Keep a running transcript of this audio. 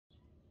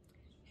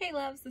Hey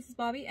loves, this is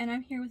Bobby and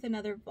I'm here with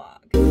another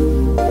vlog.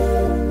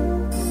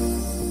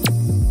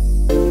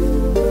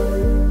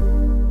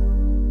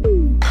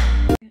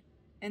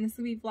 And this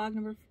will be vlog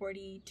number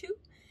 42.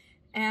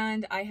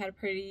 And I had a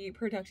pretty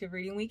productive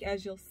reading week,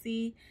 as you'll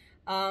see.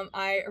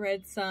 I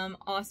read some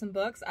awesome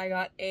books. I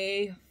got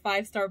a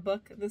 5-star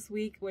book this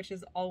week, which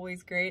is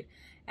always great.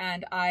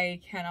 And I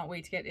cannot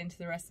wait to get into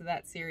the rest of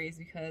that series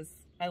because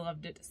I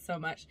loved it so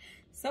much.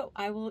 So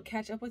I will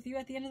catch up with you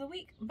at the end of the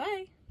week.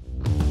 Bye!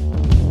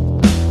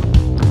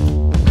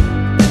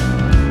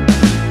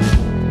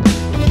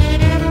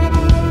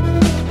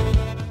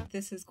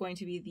 This is going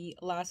to be the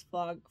last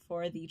vlog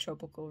for the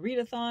Tropical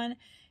Readathon,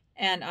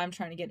 and I'm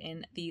trying to get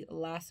in the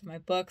last of my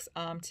books.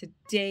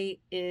 Today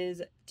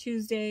is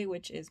Tuesday,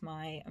 which is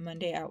my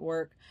Monday at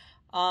work.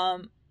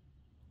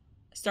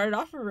 Started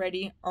off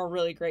already a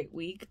really great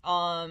week.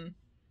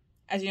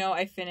 As you know,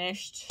 I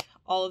finished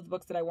all of the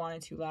books that I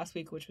wanted to last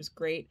week, which was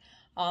great.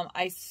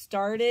 I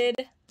started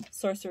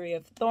Sorcery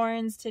of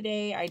Thorns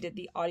today. I did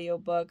the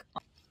audiobook.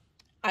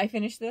 I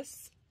finished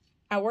this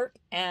at work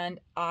and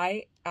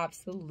I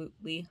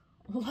absolutely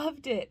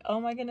loved it. Oh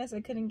my goodness,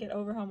 I couldn't get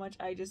over how much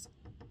I just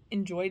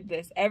enjoyed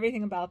this.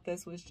 Everything about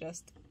this was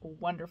just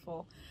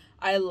wonderful.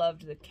 I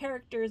loved the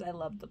characters, I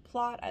loved the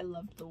plot, I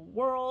loved the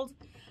world.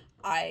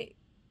 I'm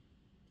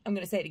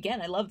gonna say it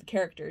again, I love the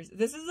characters.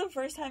 This is the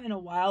first time in a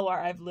while where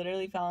I've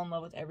literally fell in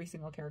love with every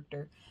single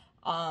character.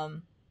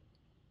 All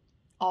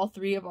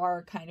three of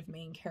our kind of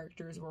main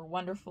characters were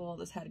wonderful.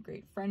 This had a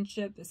great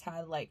friendship. This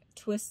had like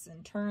twists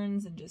and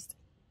turns, and just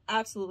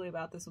absolutely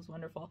about this was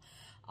wonderful.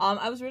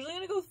 I was originally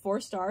going to go with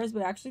 4 stars,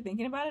 but actually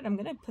thinking about it, I'm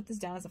going to put this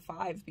down as a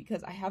 5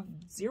 because I have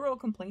 0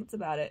 complaints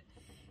about it.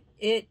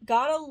 It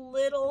got a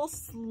little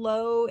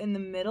slow in the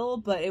middle,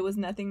 but it was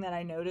nothing that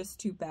I noticed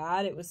too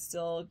bad. It was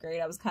still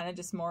great. I was kind of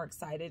just more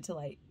excited to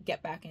like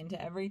get back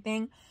into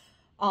everything.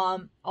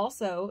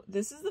 Also,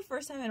 this is the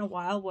first time in a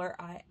while where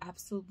I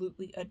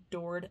absolutely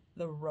adored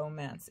the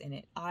romance in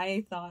it.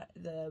 I thought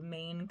the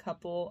main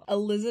couple,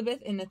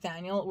 Elizabeth and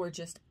Nathaniel, were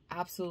just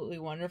absolutely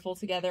wonderful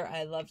together.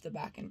 I loved the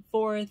back and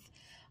forth.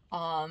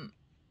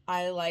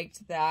 I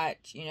liked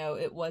that, you know,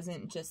 it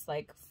wasn't just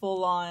like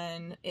full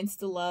on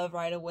insta love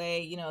right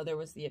away. You know, there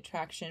was the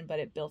attraction, but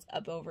it built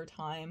up over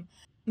time.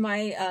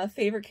 My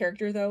favorite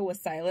character though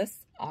was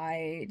Silas.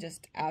 I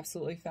just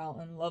absolutely fell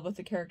in love with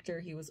the character.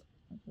 He was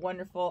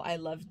wonderful. I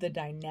loved the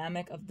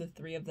dynamic of the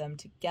 3 of them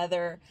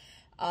together.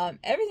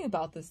 Everything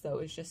about this though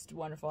is just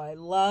wonderful. I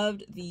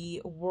loved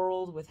the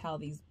world with how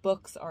these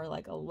books are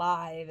like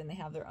alive and they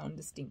have their own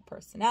distinct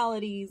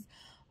personalities.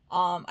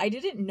 I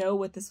didn't know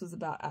what this was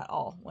about at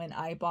all when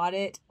I bought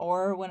it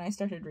or when I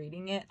started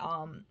reading it.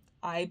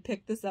 I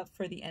picked this up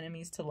for the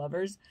Enemies to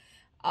Lovers.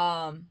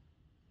 And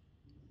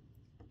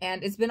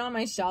it's been on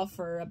my shelf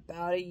for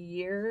about a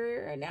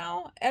year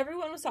now.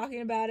 Everyone was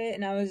talking about it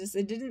and I was just,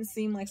 it didn't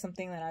seem like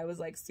something that I was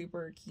like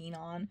super keen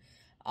on.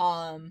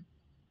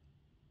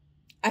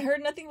 I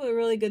heard nothing but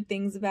really good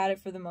things about it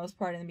for the most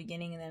part in the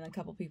beginning, and then a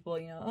couple people,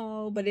 you know,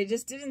 oh, but it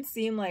just didn't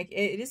seem like,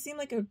 it just seemed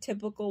like a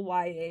typical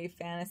YA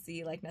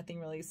fantasy, like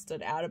nothing really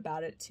stood out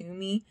about it to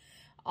me.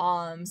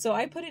 So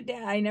I put it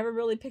down. I never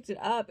really picked it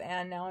up,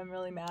 and now I'm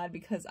really mad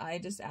because I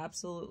just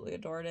absolutely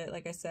adored it.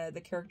 Like I said, the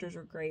characters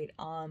were great.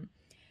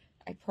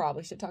 I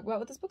probably should talk about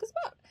what this book is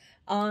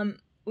about.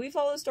 We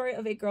follow the story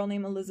of a girl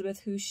named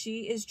Elizabeth who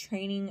she is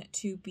training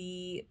to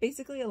be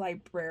basically a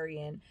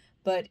librarian.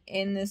 But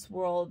in this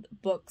world,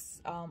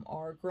 books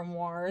are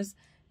grimoires.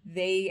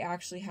 They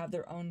actually have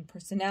their own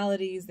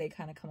personalities. They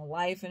kind of come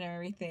alive and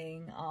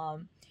everything.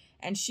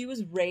 And she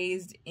was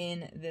raised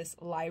in this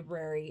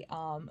library.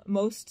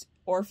 Most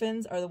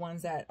orphans are the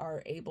ones that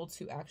are able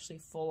to actually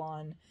full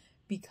on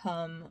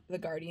become the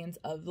guardians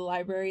of the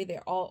library.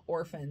 They're all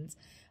orphans.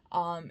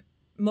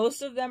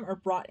 Most of them are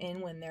brought in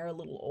when they're a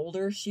little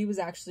older. She was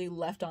actually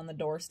left on the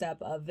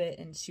doorstep of it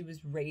and she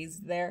was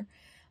raised there.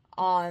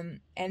 And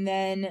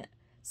then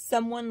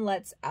someone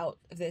lets out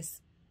this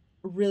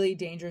really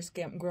dangerous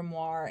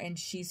grimoire and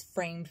she's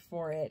framed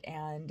for it,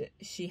 and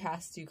she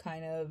has to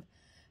kind of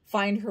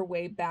find her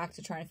way back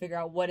to try and figure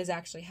out what is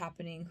actually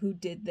happening, who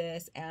did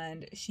this,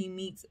 and she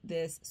meets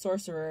this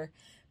sorcerer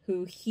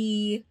who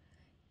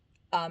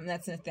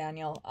that's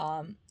Nathaniel.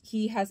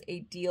 He has a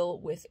deal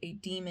with a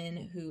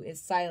demon who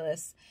is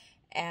Silas,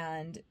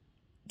 and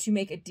to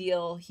make a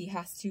deal he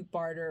has to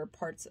barter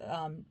parts,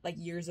 like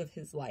years of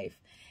his life.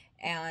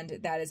 And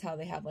that is how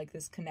they have like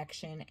this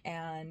connection.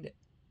 And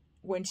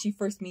when she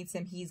first meets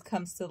him, he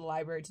comes to the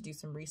library to do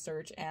some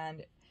research,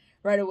 and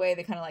right away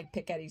they kind of like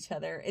pick at each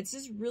other. It's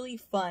just really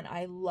fun.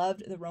 I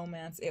loved the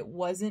romance. It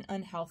wasn't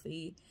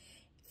unhealthy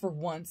for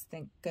once,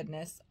 thank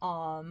goodness.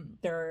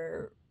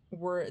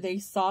 They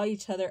saw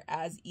each other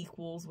as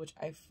equals, which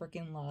I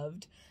freaking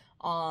loved.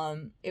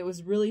 It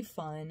was really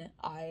fun.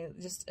 I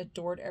just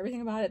adored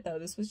everything about it though.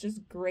 This was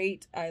just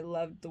great. I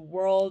loved the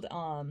world.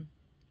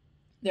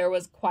 There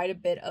was quite a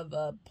bit of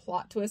a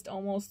plot twist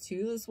almost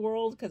to this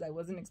world because I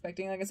wasn't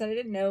expecting, like I said, I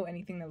didn't know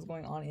anything that was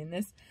going on in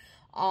this.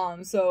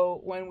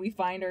 So when we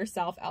find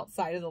ourselves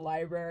outside of the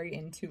library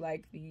into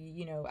like the,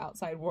 you know,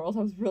 outside world,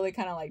 I was really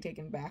kind of like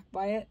taken back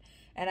by it,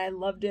 and I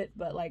loved it.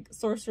 But like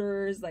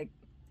sorcerers, like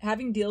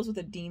having deals with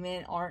a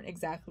demon aren't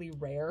exactly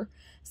rare,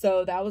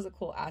 so that was a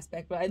cool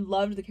aspect. But I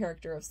loved the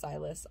character of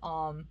Silas.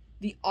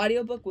 The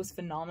audiobook was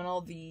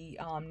phenomenal. The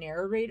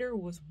narrator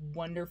was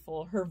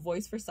wonderful. Her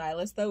voice for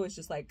Silas, though, is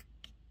just like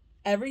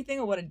everything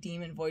of what a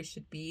demon voice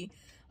should be.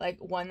 Like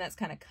one that's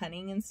kind of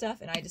cunning and stuff.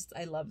 And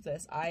I love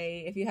this.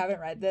 If you haven't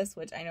read this,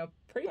 which I know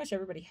pretty much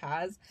everybody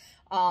has,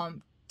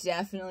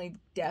 definitely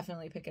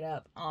pick it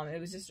up.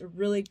 It was just a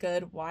really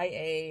good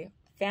YA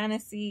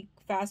fantasy,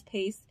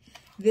 fast-paced.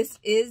 This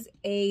is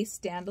a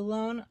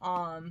standalone.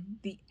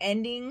 The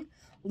ending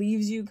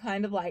leaves you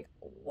kind of like,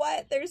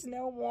 what? There's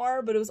no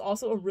more? But it was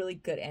also a really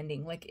good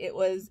ending. Like, it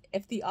was,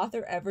 if the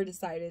author ever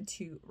decided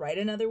to write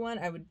another one,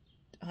 I would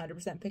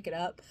 100% pick it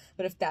up.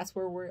 But if that's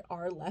where we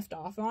are left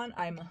off on,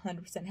 I'm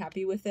 100%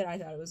 happy with it. I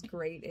thought it was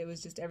great. It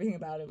was just, everything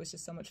about it was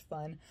just so much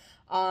fun.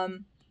 I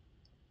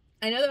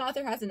know the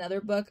author has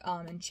another book,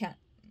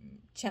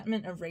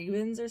 Enchantment of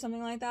Ravens or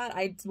something like that.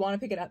 I want to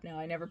pick it up now.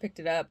 I never picked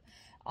it up.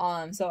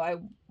 So I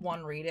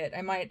want to read it.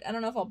 I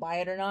don't know if I'll buy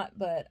it or not,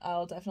 but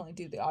I'll definitely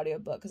do the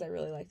audiobook because I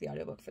really like the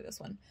audiobook for this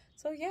one.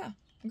 So yeah,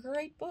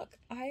 great book.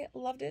 I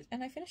loved it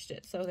and I finished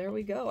it. So there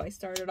we go. I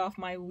started off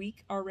my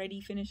week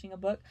already finishing a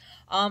book.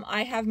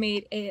 I have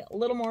made a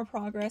little more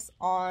progress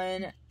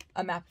on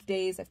A Map of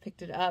Days. I've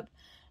picked it up.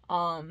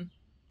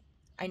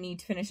 I need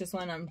to finish this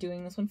one. I'm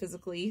doing this one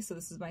physically, so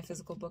this is my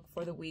physical book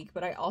for the week.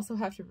 But I also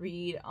have to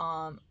read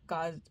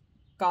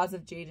Gods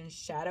of Jade and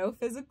Shadow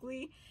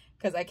physically,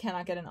 because I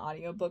cannot get an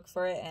audiobook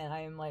for it, and I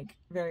am like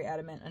very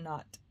adamant on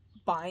not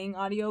buying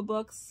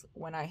audiobooks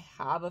when I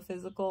have a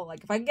physical.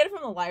 Like if I can get it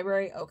from the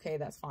library, okay,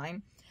 that's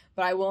fine.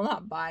 But I will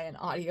not buy an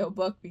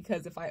audiobook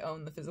because if I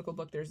own the physical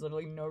book, there's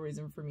literally no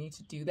reason for me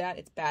to do that.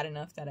 It's bad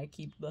enough that I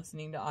keep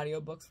listening to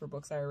audiobooks for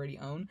books I already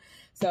own.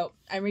 So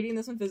I'm reading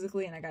this one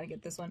physically and I gotta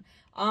get this one.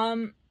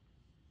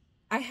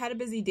 I had a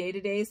busy day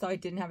today, so I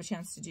didn't have a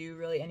chance to do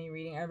really any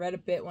reading. I read a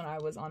bit when I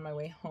was on my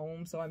way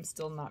home, so I'm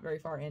still not very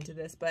far into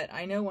this. But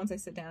I know once I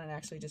sit down and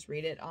actually just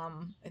read it,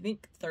 I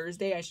think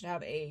Thursday I should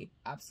have a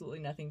absolutely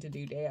nothing to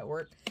do day at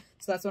work.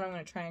 So that's when I'm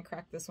going to try and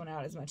crack this one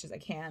out as much as I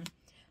can.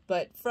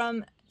 But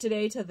from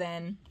today to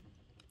then,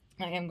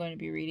 I am going to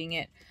be reading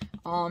it.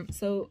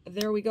 So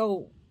there we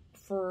go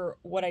for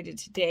what I did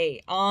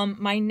today.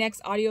 My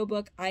next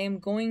audiobook, I am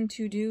going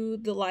to do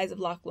The Lies of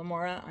Locke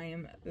Lamora. I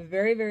am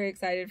very, very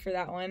excited for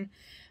that one.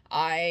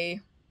 I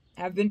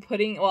have been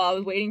I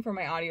was waiting for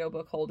my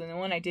audiobook hold, and then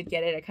when I did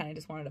get it, I kind of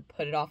just wanted to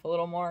put it off a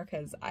little more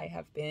because I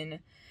have been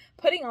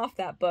putting off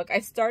that book. I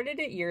started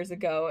it years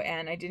ago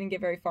and I didn't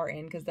get very far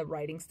in because the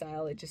writing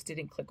style, it just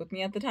didn't click with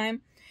me at the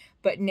time.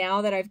 But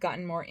now that I've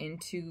gotten more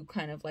into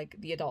kind of like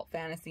the adult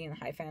fantasy and the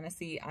high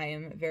fantasy, I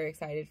am very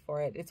excited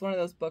for it. It's one of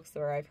those books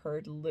where I've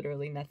heard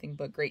literally nothing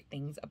but great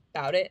things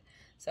about it.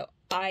 So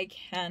I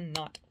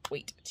cannot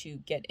wait to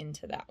get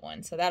into that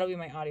one. So that'll be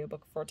my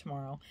audiobook for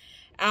tomorrow.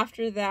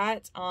 After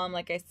that,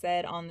 like I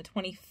said, on the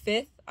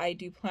 25th, I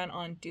do plan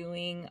on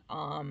doing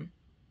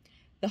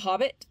The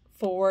Hobbit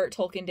for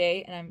Tolkien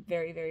Day, and I'm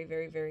very, very,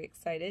 very, very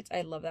excited.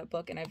 I love that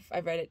book, and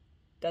I've read it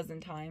a dozen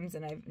times,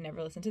 and I've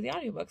never listened to the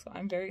audiobook, so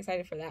I'm very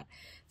excited for that.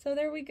 So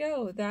there we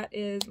go. That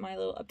is my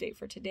little update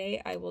for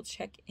today. I will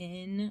check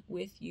in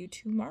with you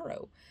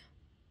tomorrow.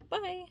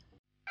 Bye!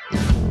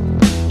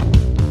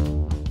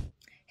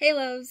 Hey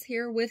loves,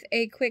 here with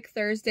a quick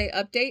Thursday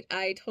update.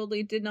 I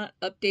totally did not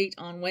update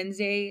on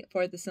Wednesday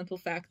for the simple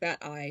fact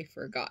that I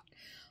forgot.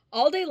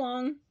 All day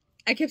long,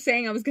 I kept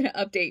saying I was going to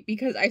update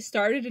because I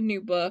started a new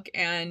book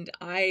and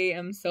I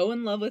am so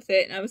in love with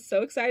it and I was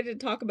so excited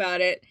to talk about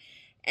it.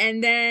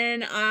 And then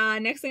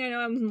next thing I know,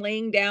 I'm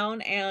laying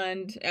down,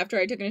 and after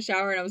I took in a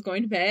shower and I was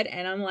going to bed,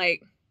 and I'm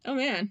like, oh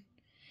man,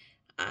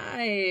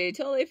 I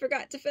totally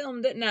forgot to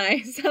film, didn't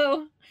I?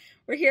 So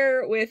we're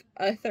here with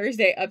a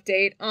Thursday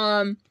update.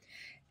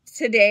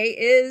 Today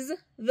is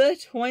the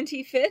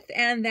 25th,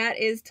 and that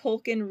is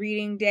Tolkien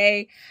Reading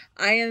Day.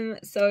 I am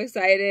so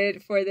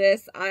excited for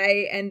this.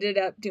 I ended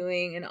up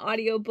doing an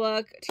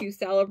audiobook to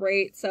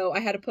celebrate, so I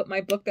had to put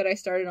my book that I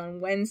started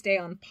on Wednesday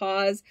on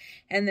pause,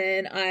 and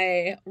then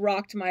I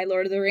rocked my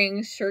Lord of the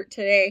Rings shirt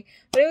today.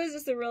 But it was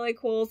just a really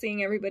cool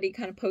seeing everybody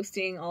kind of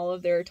posting all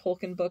of their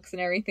Tolkien books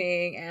and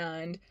everything,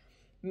 and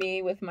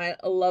me with my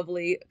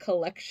lovely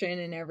collection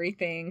and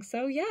everything.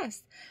 So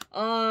yes,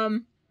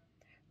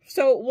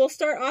 so we'll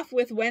start off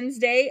with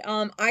Wednesday.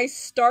 I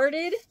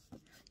started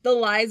The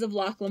Lies of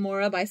Locke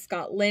Lamora by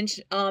Scott Lynch.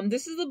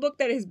 This is a book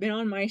that has been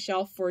on my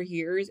shelf for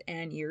years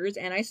and years,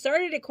 and I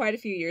started it quite a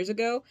few years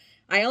ago.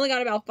 I only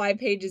got about 5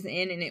 pages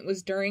in, and it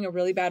was during a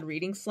really bad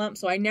reading slump,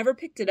 so I never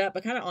picked it up. I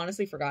kind of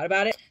honestly forgot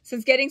about it.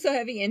 Since getting so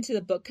heavy into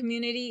the book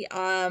community,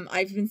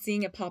 I've been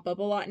seeing it pop up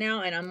a lot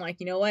now, and I'm like,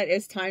 you know what?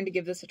 It's time to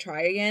give this a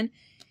try again.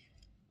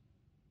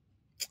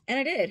 And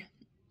I did.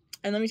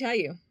 And let me tell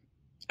you,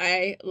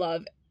 I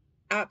love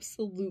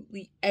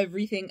absolutely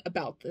everything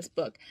about this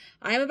book.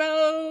 I'm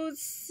about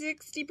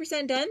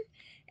 60% done,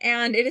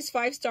 and it is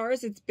 5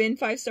 stars. It's been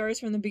 5 stars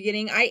from the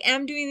beginning. I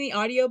am doing the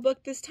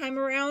audiobook this time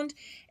around,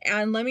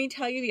 and let me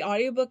tell you, the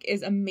audiobook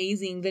is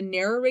amazing. The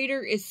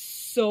narrator is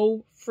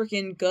so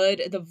freaking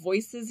good. The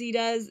voices he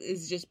does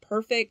is just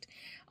perfect.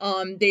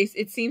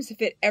 It seems to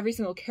fit every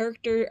single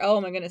character.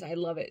 Oh my goodness, I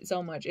love it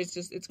so much.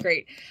 It's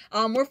great.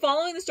 We're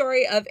following the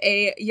story of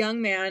a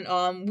young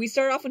man. We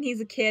start off when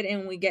he's a kid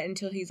and we get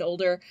until he's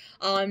older,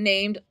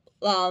 named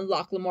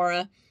Locke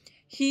Lamora.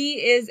 He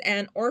is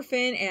an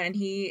orphan and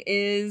he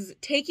is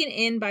taken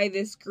in by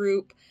this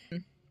group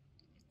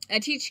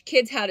and teach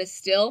kids how to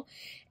steal.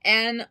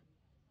 And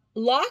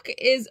Locke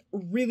is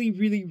really,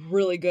 really,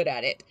 really good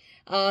at it.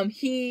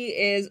 He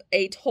is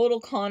a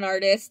total con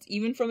artist.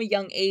 Even from a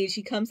young age,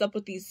 he comes up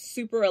with these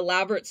super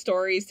elaborate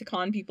stories to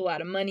con people out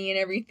of money and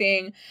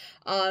everything.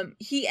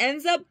 He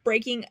ends up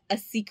breaking a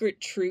secret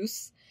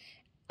truce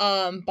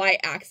by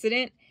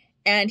accident,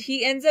 and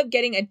he ends up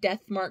getting a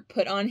death mark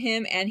put on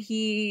him, and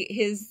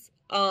his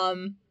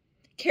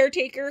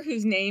caretaker,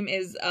 whose name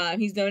is,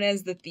 he's known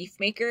as the Thief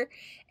Maker,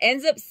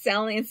 ends up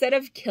selling, instead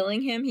of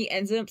killing him, he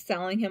ends up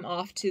selling him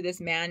off to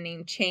this man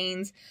named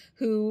Chains,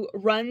 who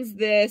runs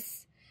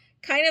this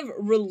kind of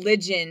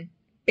religion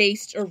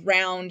based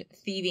around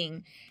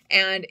thieving.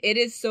 And it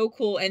is so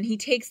cool. And he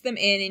takes them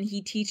in and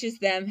he teaches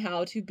them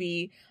how to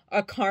be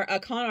a con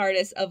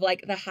artist of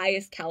like the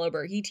highest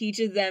caliber. He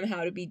teaches them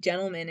how to be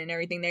gentlemen and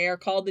everything. They are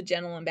called the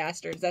Gentleman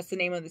Bastards. That's the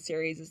name of the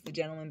series, is the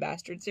Gentleman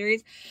Bastard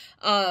series.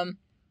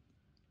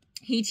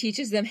 He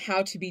teaches them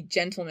how to be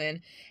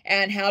gentlemen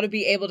and how to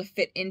be able to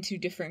fit into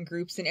different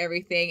groups and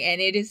everything.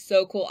 And it is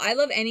so cool. I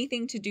love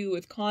anything to do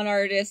with con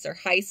artists or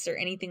heists or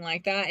anything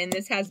like that. And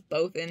this has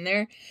both in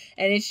there.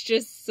 And it's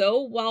just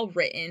so well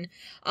written.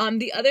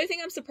 The other thing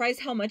I'm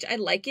surprised how much I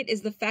like it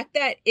is the fact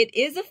that it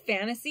is a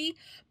fantasy,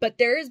 but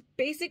there is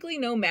basically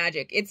no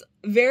magic. It's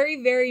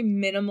very, very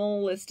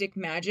minimalistic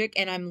magic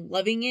and I'm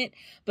loving it.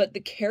 But the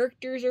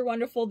characters are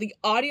wonderful. The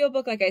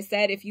audiobook, like I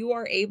said, if you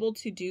are able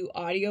to do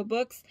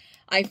audiobooks,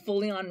 I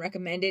fully on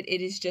recommend it.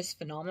 It is just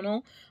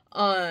phenomenal.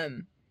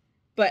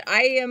 But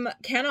I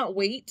cannot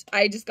wait.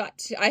 I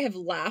have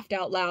laughed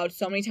out loud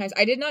so many times.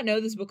 I did not know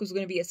this book was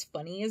going to be as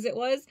funny as it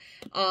was.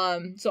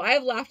 So I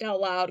have laughed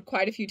out loud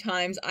quite a few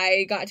times.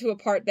 I got to a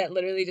part that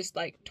literally just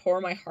like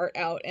tore my heart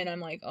out and I'm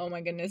like, oh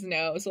my goodness,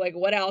 no. So like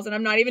what else? And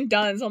I'm not even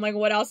done. So I'm like,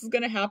 what else is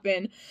going to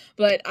happen?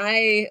 But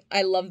I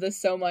love this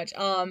so much.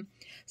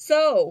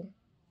 So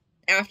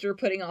after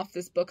putting off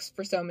this book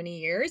for so many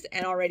years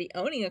and already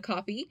owning a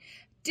copy,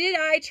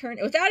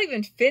 without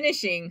even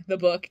finishing the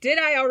book, did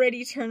I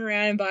already turn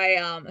around and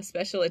buy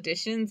special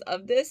editions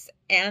of this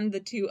and the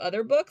 2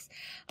 other books?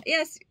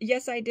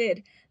 Yes, I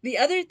did. The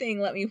other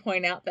thing, let me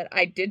point out, that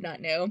I did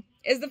not know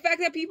is the fact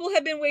that people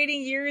have been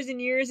waiting years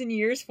and years and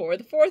years for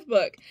the 4th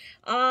book.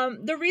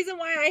 The reason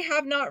why I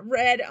have not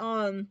read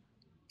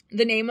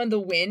The Name of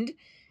the Wind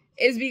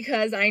is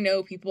because I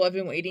know people have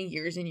been waiting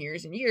years and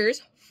years and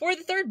years for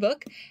the 3rd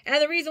book.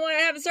 And the reason why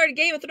I haven't started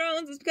Game of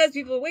Thrones is because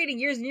people are waiting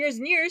years and years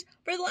and years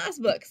for the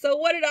last book. So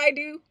what did I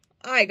do?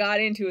 I got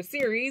into a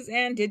series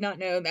and did not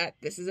know that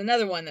this is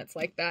another one that's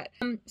like that.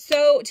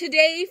 So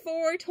today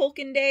for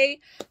Tolkien Day,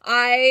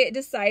 I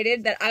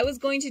decided that I was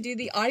going to do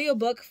the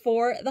audiobook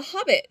for The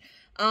Hobbit.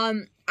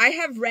 I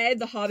have read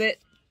The Hobbit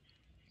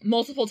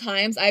multiple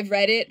times. I've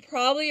read it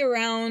probably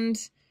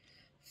around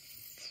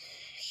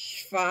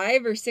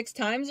 5 or 6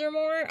 times or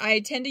more.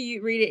 I tend to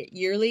read it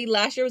yearly.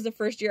 Last year was the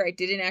first year I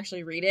didn't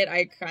actually read it.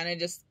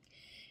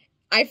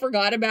 I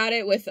forgot about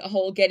it with the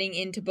whole getting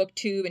into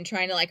booktube and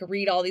trying to like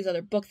read all these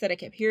other books that I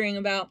kept hearing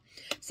about.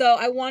 So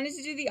I wanted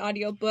to do the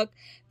audiobook.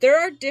 There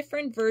are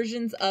different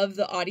versions of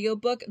the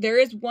audiobook. There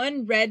is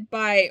one read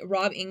by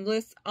Rob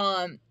Inglis.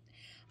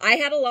 I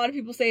had a lot of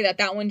people say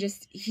that one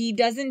he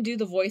doesn't do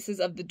the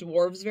voices of the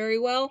dwarves very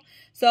well.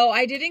 So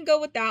I didn't go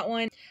with that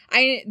one.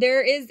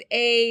 There is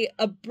a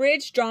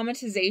abridged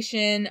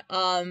dramatization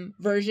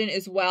version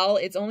as well.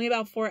 It's only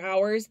about 4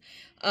 hours.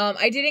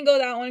 I didn't go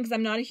that one because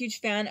I'm not a huge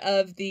fan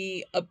of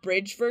the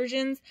abridged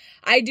versions.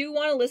 I do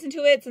want to listen to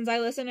it. Since I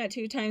listen at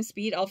 2 times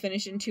speed, I'll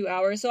finish in 2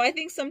 hours. So I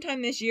think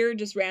sometime this year,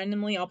 just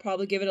randomly, I'll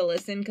probably give it a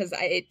listen because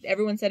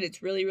everyone said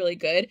it's really, really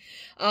good.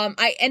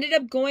 I ended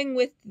up going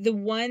with the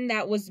one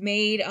that was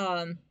made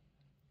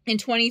in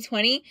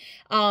 2020.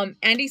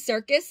 Andy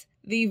Serkis,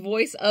 the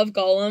voice of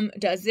Gollum,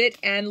 does it.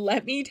 And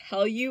let me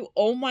tell you,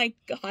 oh my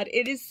God,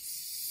 it is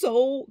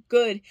so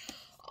good.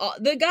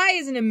 The guy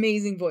is an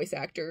amazing voice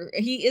actor.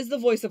 He is the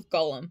voice of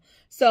Gollum.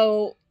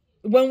 So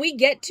when we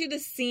get to the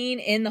scene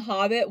in The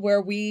Hobbit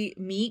where we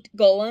meet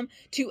Gollum,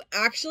 to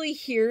actually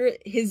hear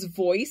his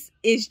voice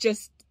is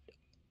just,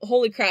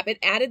 holy crap. It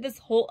added this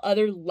whole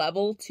other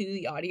level to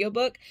the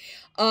audiobook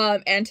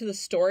and to the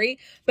story.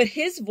 But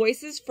his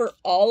voices for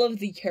all of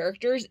the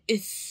characters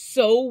is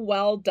so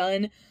well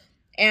done.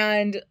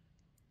 And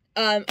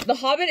The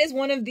Hobbit is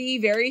one of the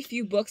very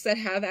few books that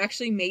have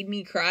actually made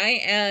me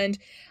cry, and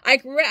I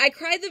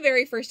cried the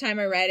very first time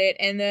I read it,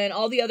 and then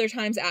all the other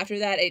times after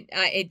that,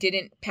 it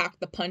didn't pack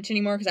the punch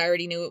anymore because I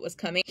already knew it was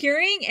coming.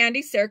 Hearing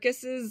Andy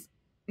Serkis's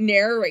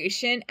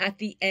narration at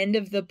the end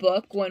of the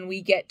book when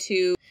we get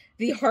to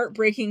the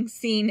heartbreaking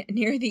scene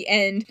near the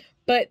end,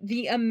 but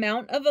the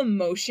amount of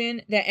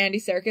emotion that Andy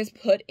Serkis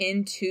put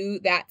into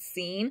that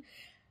scene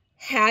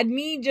had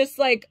me just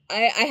like,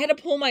 I had to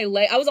pull my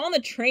leg. I was on the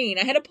train.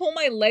 I had to pull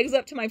my legs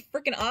up to my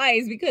freaking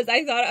eyes because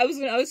I thought I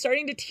was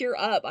starting to tear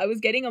up. I was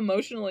getting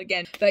emotional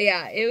again. But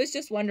yeah, it was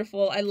just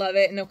wonderful. I love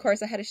it. And of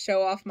course I had to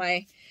show off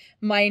my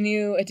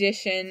new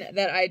edition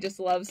that I just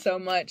love so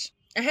much.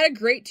 I had a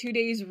great 2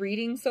 days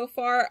reading so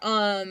far.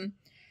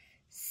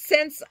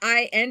 Since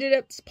I ended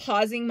up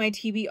pausing my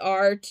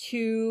TBR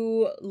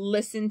to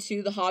listen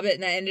to The Hobbit,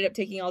 and I ended up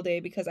taking all day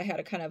because I had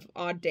a kind of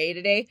odd day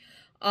today.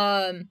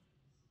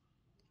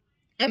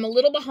 I'm a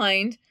little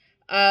behind.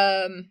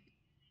 I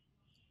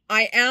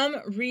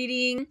am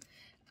reading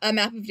A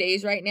Map of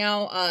Days right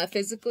now,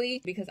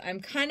 physically, because I'm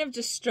kind of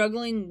just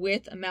struggling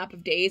with A Map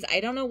of Days. I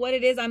don't know what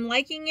it is. I'm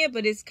liking it,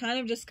 but it's kind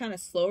of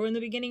slower in the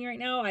beginning right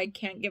now. I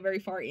can't get very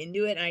far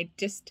into it, and I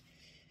just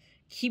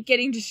keep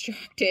getting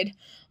distracted.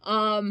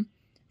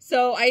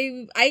 So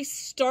I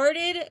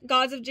started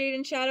Gods of Jade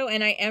and Shadow,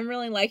 and I am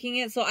really liking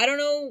it. So I don't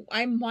know,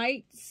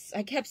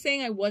 I kept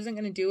saying I wasn't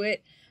going to do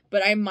it,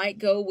 but I might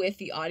go with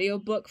the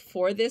audiobook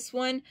for this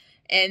one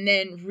and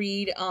then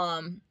read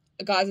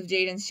Gods of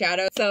Jade and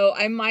Shadow. So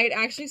I might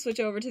actually switch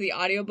over to the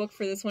audiobook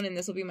for this one, and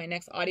this will be my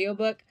next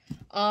audiobook.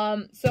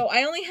 So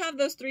I only have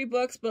those 3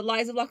 books, but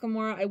Lies of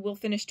Locke-Lamora I will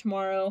finish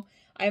tomorrow.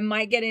 I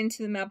might get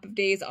into the Map of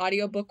Days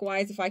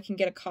audiobook-wise if I can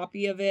get a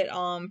copy of it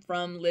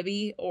from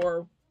Libby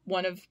or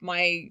one of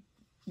my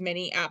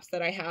many apps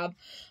that I have.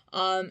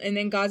 And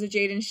then Gods of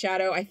Jade and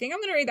Shadow, I think I'm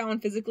going to read that one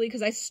physically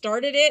because I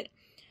started it.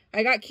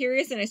 I got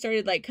curious and I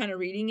started like kind of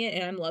reading it,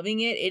 and I'm loving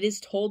it. It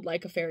is told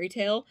like a fairy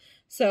tale.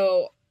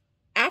 So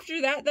after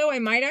that though, I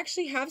might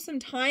actually have some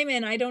time,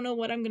 and I don't know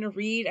what I'm going to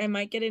read. I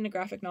might get in a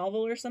graphic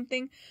novel or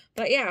something.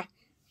 But yeah,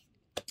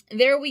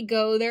 there we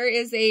go. There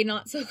is a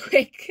not so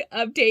quick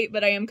update,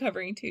 but I am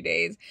covering 2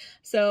 days.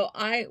 So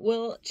I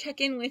will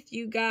check in with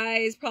you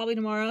guys probably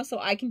tomorrow so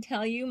I can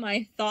tell you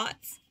my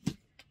thoughts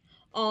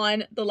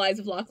on the Lies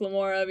of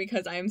Locke-Lamora,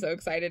 because I am so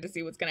excited to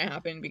see what's going to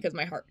happen, because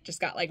my heart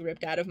just got like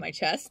ripped out of my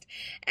chest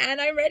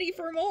and I'm ready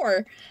for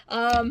more.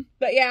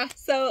 But yeah,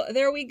 so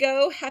there we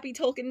go. Happy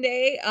Tolkien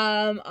Day.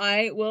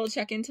 I will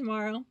check in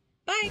tomorrow.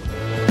 Bye.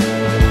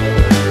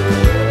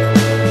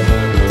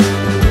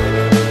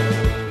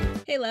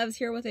 Hey loves,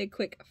 here with a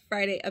quick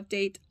Friday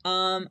update.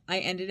 I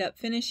ended up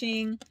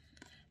finishing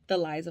The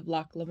Lies of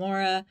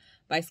Locke-Lamora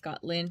by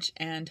Scott Lynch,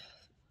 and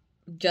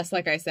just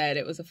like I said,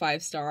 it was a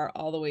 5-star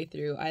all the way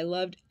through. I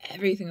loved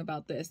everything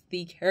about this.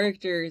 The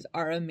characters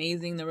are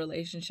amazing. The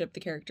relationship the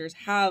characters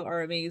have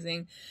are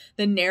amazing.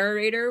 The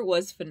narrator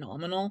was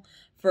phenomenal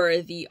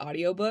for the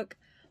audiobook.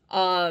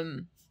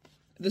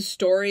 The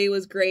story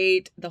was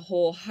great. The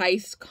whole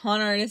heist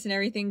con artist and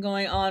everything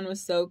going on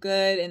was so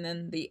good. And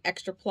then the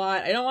extra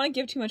plot. I don't want to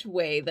give too much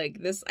away.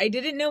 Like this, I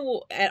didn't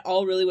know at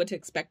all really what to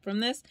expect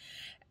from this.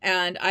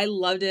 And I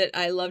loved it.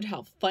 I loved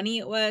how funny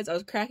it was. I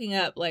was cracking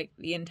up like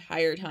the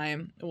entire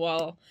time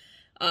while,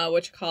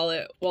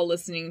 while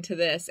listening to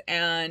this.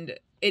 And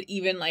it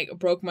even like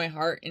broke my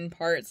heart in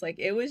parts. Like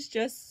it was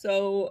just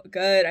so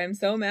good. I'm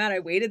so mad I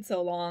waited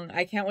so long.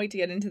 I can't wait to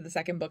get into the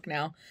second book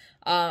now.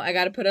 I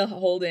got to put a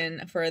hold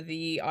in for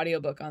the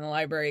audiobook on the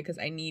library because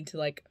I need to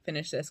like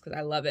finish this because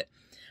I love it.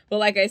 But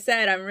like I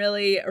said, I'm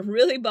really,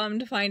 really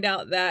bummed to find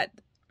out that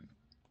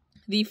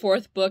the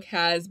 4th book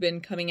has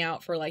been coming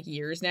out for like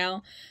years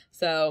now.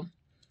 So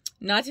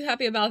not too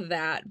happy about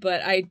that,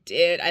 but I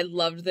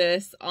loved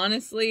this.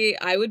 Honestly,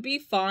 I would be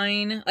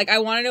fine. Like I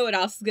want to know what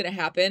else is going to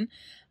happen.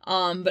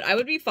 But I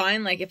would be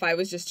fine like if I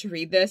was just to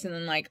read this and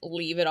then like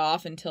leave it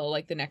off until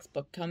like the next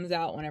book comes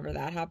out, whenever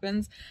that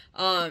happens.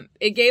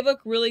 It gave a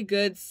really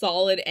good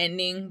solid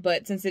ending,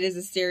 but since it is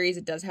a series,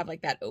 it does have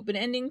like that open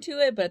ending to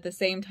it, but at the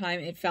same time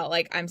it felt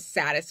like I'm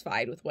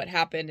satisfied with what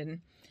happened,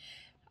 and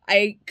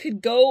I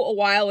could go a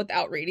while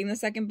without reading the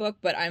second book,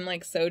 but I'm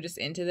like so just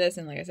into this,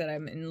 and like I said,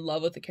 I'm in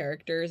love with the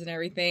characters and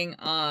everything.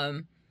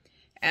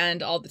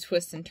 And all the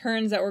twists and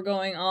turns that were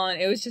going on.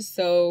 It was just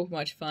so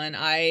much fun.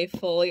 I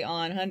fully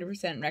on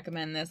 100%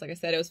 recommend this. Like I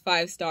said, it was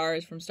 5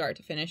 stars from start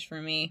to finish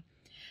for me.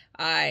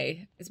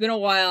 It's been a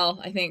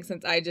while, I think,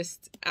 since I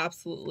just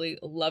absolutely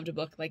loved a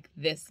book like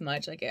this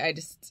much. Like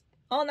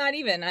not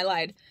even, I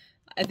lied.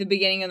 At the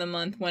beginning of the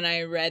month when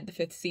I read the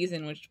 5th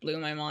season, which blew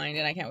my mind,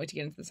 and I can't wait to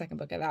get into the second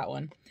book of that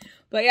one.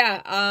 But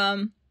yeah,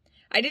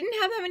 I didn't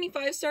have that many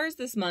 5 stars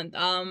this month.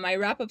 My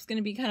wrap-up's going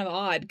to be kind of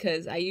odd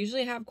because I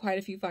usually have quite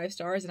a few 5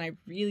 stars, and I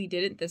really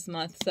didn't this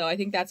month. So I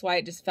think that's why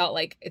it just felt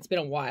like it's been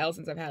a while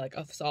since I've had like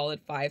a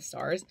solid 5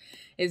 stars,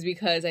 is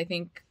because I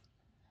think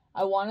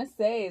I want to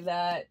say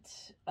that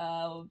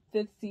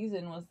 5th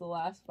season was the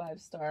last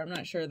 5-star. I'm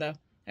not sure though.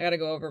 I got to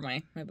go over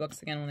my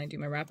books again when I do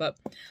my wrap-up.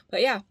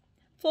 But yeah,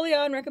 fully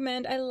on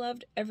recommend. I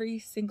loved every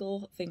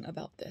single thing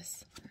about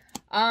this.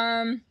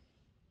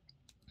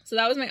 So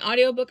that was my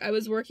audiobook I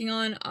was working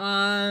on.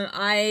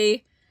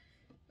 I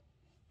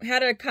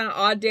had a kind of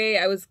odd day.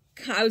 I was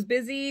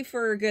busy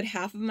for a good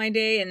half of my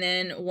day, and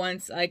then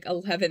once like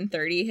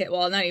 11:30 hit,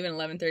 well, not even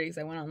 11:30 because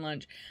I went on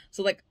lunch.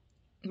 So like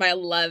by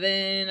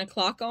 11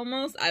 o'clock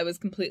almost, I was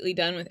completely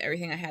done with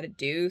everything I had to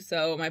do.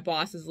 So my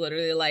boss is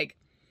literally like,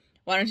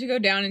 why don't you go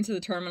down into the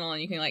terminal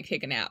and you can like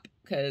take a nap?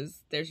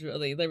 Because there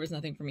was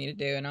nothing for me to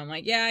do. And I'm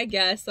like, yeah, I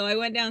guess. So I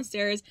went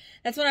downstairs.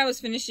 That's when I was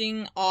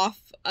finishing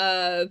off,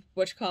 Lives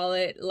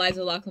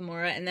of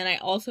Locke-Lamora. And then I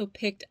also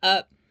picked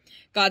up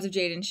Gods of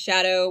Jade and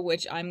Shadow,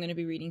 which I'm going to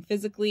be reading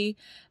physically.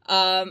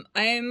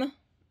 I'm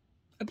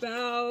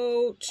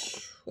about,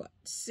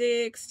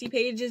 60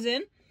 pages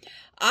in.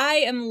 I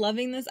am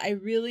loving this. I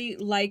really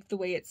like the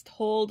way it's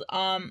told.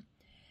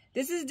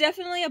 This is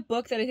definitely a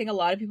book that I think a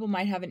lot of people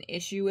might have an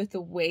issue with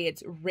the way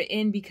it's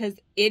written, because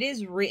it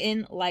is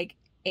written like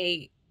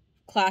a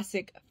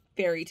classic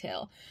fairy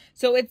tale.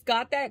 So it's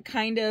got that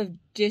kind of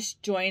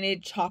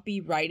disjointed, choppy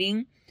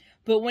writing.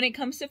 But when it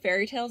comes to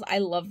fairy tales, I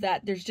love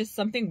that there's just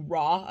something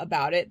raw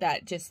about it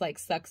that just like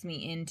sucks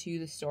me into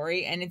the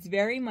story. And it's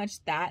very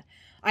much that.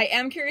 I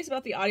am curious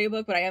about the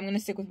audiobook, but I am going to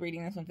stick with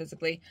reading this one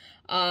physically.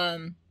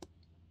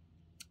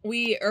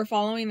 We are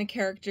following the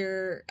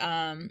character.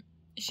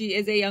 She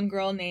is a young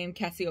girl named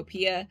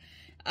Cassiopeia.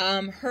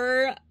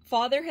 Her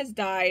father has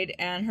died,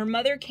 and her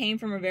mother came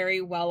from a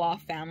very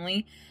well-off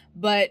family,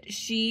 but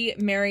she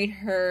married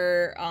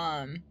her,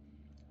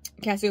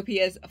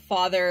 Cassiopeia's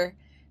father,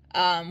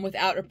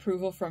 without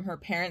approval from her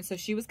parents, so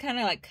she was kind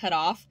of like cut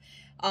off.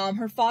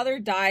 Her father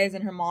dies,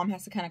 and her mom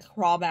has to kind of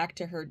crawl back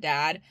to her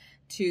dad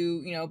to,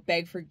 you know,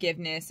 beg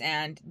forgiveness,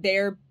 and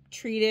they're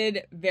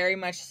treated very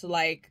much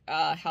like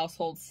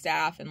household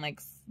staff, and like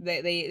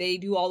they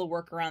do all the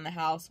work around the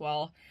house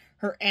while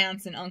her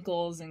aunts and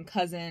uncles and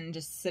cousin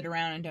just sit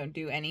around and don't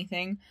do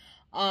anything,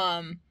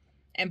 and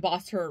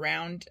boss her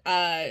around.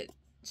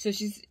 So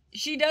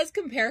she does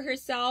compare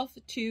herself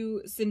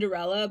to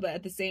Cinderella, but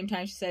at the same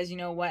time she says, you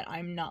know what,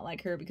 I'm not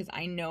like her because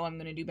I know I'm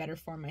going to do better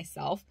for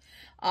myself.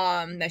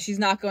 That she's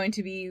not going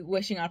to be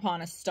wishing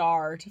upon a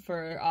star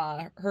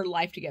for her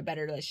life to get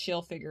better, that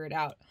she'll figure it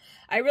out.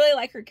 I really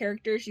like her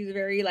character. She's a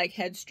very like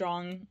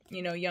headstrong,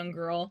 you know, young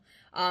girl.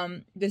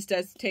 This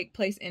does take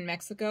place in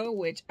Mexico,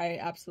 which I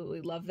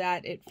absolutely love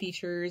that. It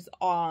features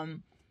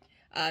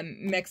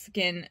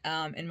Mexican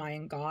and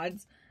Mayan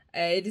gods.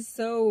 It is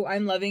so,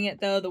 I'm loving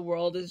it though. The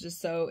world is just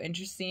so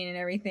interesting and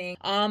everything.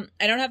 I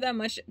don't have that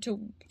much to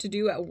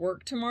do at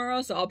work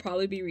tomorrow, so I'll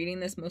probably be reading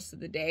this most of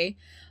the day.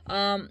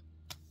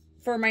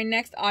 For my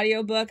next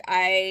audiobook,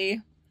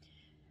 I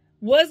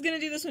was going to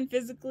do this one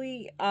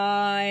physically.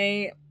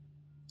 I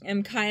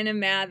am kind of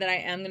mad that I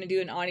am going to do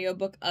an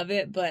audiobook of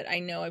it, but I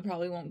know I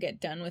probably won't get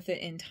done with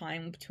it in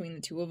time between the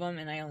two of them,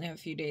 and I only have a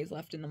few days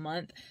left in the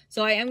month.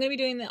 So I am going to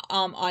be doing the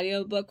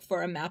audiobook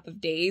for A Map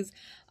of Days.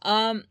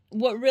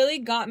 What really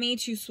got me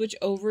to switch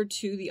over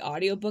to the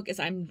audiobook is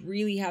I'm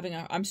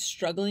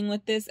struggling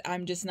with this.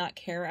 I'm just not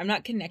I'm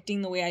not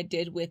connecting the way I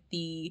did with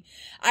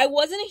I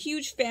wasn't a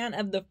huge fan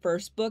of the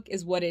first book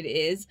is what it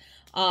is.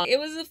 It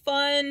was a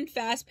fun,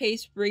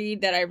 fast-paced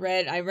read that I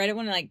read. I read it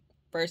when it like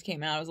first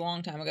came out. It was a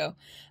long time ago.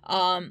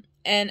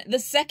 And the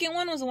second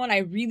one was the one I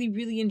really,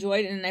 really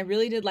enjoyed, and I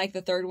really did like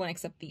the third one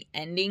except the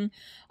ending.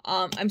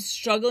 I'm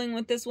struggling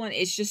with this one.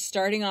 It's just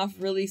starting off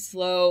really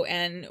slow,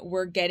 and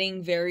we're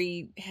getting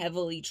very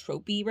heavily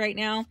tropey right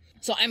now.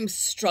 So I'm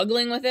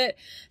struggling with it.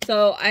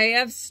 So I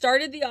have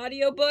started the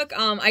audiobook.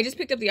 I just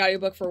picked up the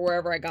audiobook for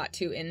wherever I got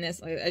to in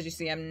this. As you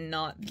see, I'm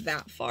not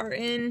that far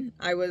in.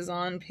 I was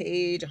on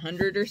page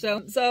 100 or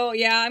so. So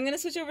yeah, I'm going to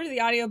switch over to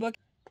the audiobook.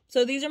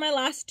 So these are my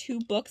last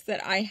two books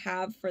that I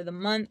have for the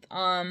month.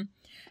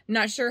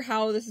 Not sure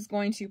how this is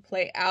going to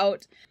play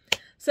out.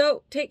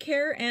 So take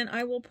care, and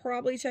I will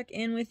probably check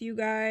in with you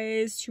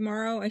guys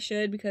tomorrow. I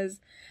should, because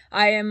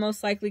I am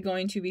most likely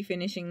going to be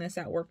finishing this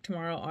at work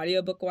tomorrow,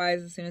 audiobook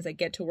wise, as soon as I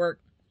get to work.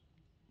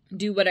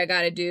 Do what I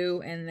gotta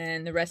do, and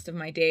then the rest of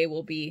my day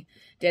will be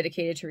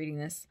dedicated to reading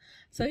this.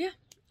 So yeah,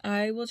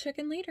 I will check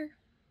in later.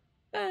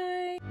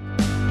 Bye.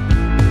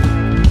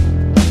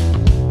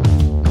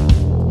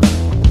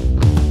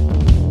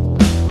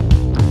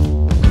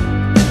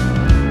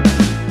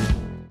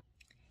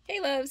 Hey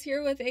loves,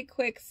 here with a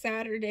quick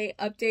Saturday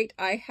update.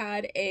 I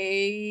had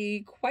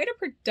quite a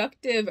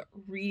productive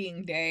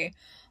reading day.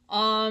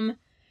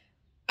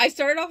 I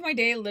started off my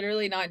day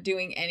literally not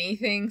doing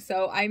anything,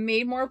 so I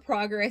made more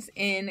progress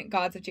in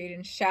Gods of Jade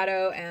and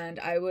Shadow, and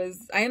I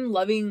am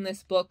loving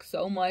this book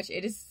so much.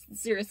 It is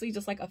seriously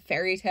just like a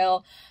fairy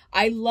tale.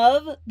 I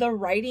love the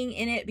writing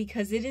in it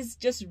because it is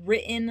just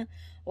written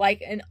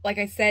like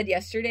I said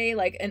yesterday,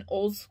 like an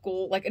old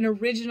school, like an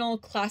original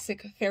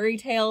classic fairy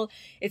tale.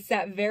 It's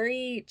that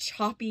very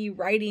choppy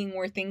writing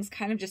where things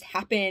kind of just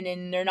happen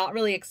and they're not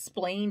really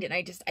explained, and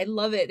I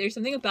love it. There's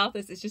something about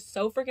this. It's just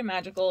so freaking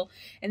magical.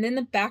 And then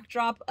the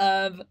backdrop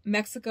of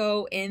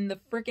Mexico in the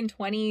freaking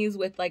 20s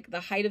with like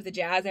the height of the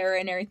jazz era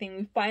and everything.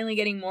 We're finally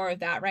getting more of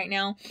that right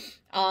now.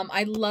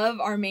 I love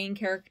our main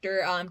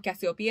character,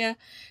 Cassiopeia.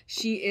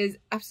 She is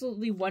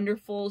absolutely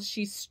wonderful.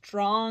 She's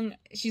strong.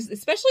 She's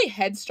especially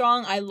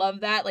headstrong. I love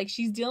that. Like,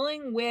 she's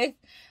dealing with,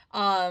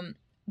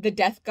 the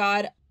death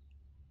god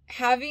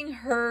having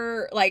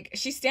her, like,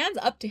 she stands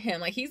up to him.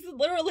 Like, he's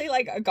literally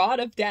like a god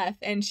of death,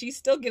 and she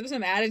still gives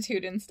him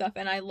attitude and stuff,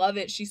 and I love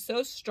it. She's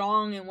so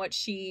strong in what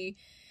she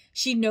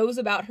knows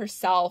about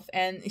herself,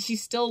 and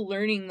she's still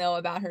learning though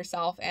about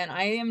herself, and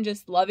I am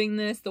just loving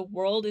this. The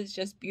world is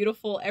just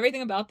beautiful.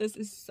 Everything about this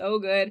is so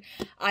good.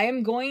 I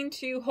am going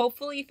to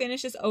hopefully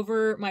finish this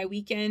over my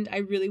weekend. I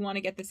really want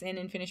to get this in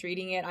and finish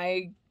reading it.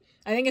 I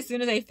think as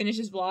soon as I finish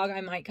this vlog,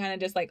 I might kind of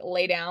just like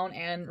lay down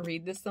and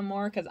read this some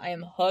more because I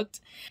am hooked.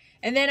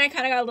 And then I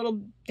kind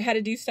of had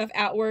to do stuff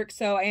at work,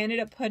 so I ended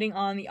up putting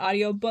on the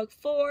audiobook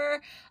for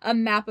A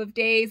Map of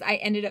Days. I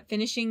ended up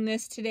finishing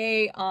this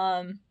today.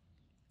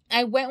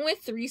 I went with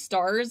 3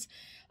 stars.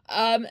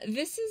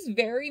 This is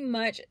very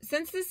much,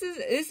 since this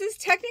is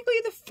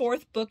technically the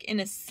 4th book in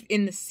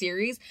the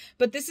series,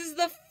 but this is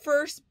the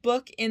first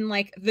book in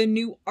like the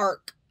new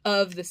arc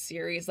of the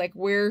series. Like,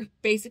 we're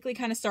basically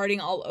kind of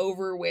starting all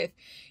over with,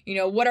 you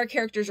know, what our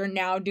characters are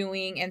now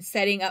doing and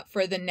setting up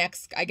for the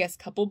next, I guess,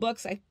 couple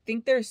books. I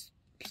think there's,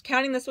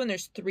 counting this one,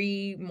 there's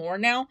 3 more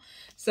now.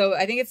 So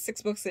I think it's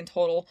 6 books in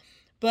total.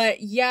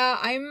 But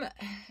yeah,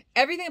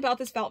 everything about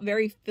this felt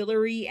very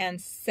fillery and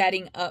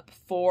setting up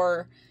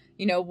for,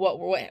 you know,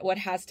 what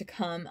has to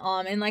come.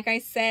 And like I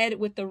said,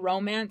 with the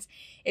romance,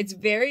 it's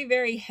very,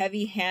 very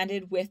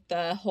heavy-handed with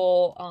the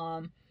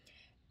whole,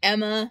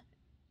 Emma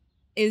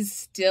is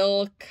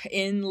still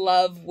in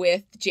love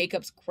with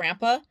Jacob's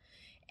grandpa,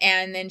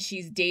 and then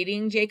she's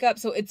dating Jacob,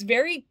 so it's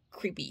very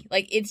creepy.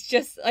 Like, it's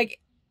just like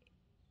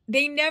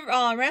they never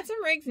Ransom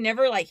Riggs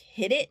never like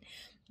hit it,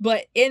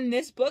 but in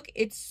this book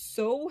it's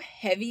so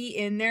heavy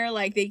in there.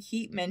 Like, they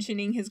keep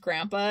mentioning his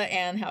grandpa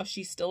and how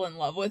she's still in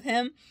love with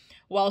him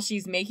while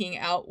she's making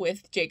out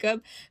with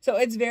Jacob. So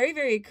it's very,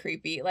 very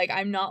creepy. Like,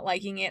 I'm not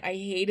liking it. I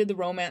hated the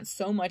romance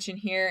so much in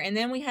here. And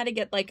then we had to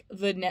get like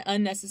the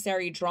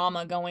unnecessary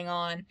drama going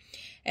on.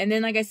 And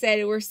then, like I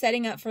said, we're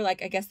setting up for,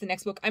 like, I guess the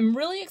next book. I'm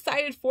really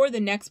excited for the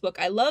next book.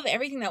 I love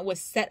everything that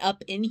was set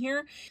up in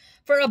here.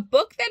 For a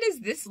book that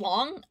is this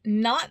long,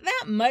 not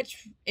that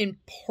much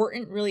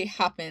important really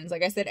happens.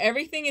 Like I said,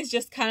 everything is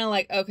just kind of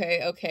like,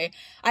 okay.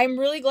 I'm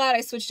really glad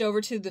I switched over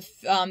to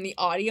the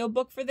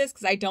audiobook for this,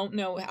 because I don't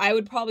know, I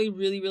would probably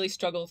really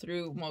struggle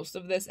through most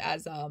of this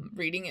as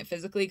reading it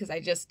physically, because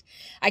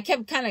I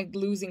kept kind of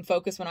losing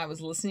focus when I was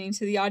listening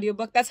to the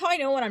audiobook. That's how I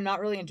know when I'm not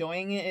really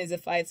enjoying it, is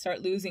if I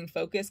start losing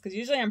focus, because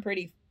usually I'm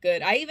pretty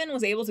good. I even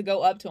was able to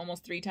go up to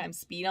almost 3 times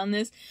speed on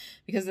this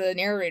because the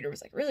narrator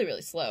was like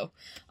really slow.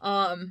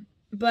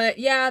 But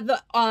yeah,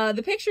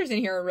 the pictures in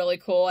here are really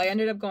cool. I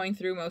ended up going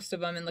through most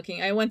of them and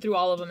I went through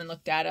all of them and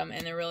looked at them,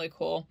 and they're really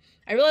cool.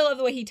 I really love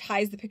the way he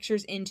ties the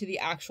pictures into the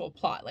actual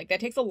plot. Like, that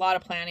takes a lot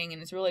of planning,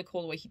 and it's really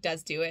cool the way he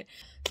does do it.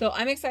 So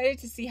I'm excited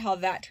to see how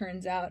that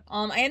turns out.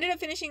 I ended up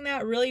finishing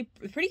that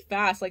pretty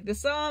fast. Like,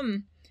 this,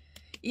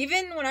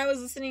 even when I was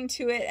listening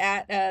to it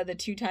at the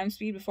 2 times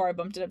speed before I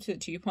bumped it up to the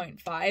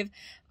 2.5,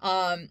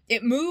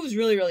 it moves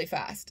really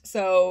fast.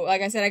 So,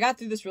 like I said, I got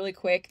through this really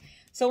quick.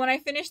 So when I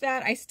finished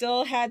that, I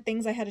still had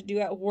things I had to do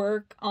at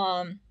work.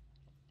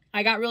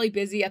 I got really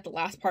busy at the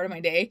last part of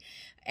my day,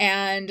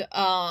 and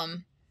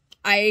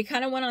I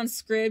kind of went on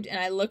Scribd and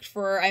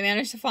I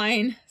managed to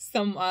find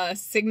some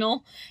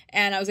Signal,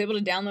 and I was able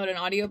to download an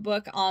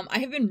audiobook. I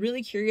have been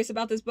really curious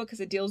about this book because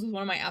it deals with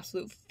one of my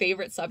absolute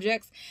favorite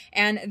subjects,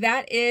 and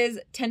that is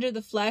Tender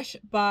the Flesh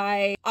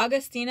by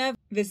Agustina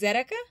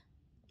Vizerica.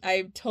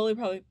 I totally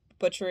probably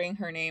butchering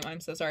her name. I'm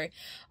so sorry.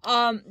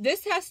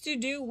 This has to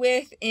do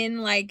with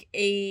in like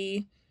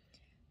a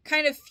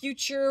kind of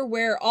future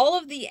where all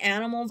of the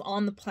animals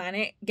on the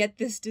planet get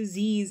this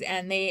disease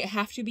and they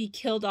have to be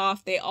killed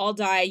off. They all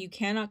die. You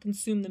cannot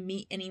consume the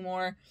meat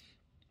anymore,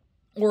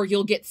 or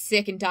you'll get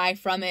sick and die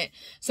from it.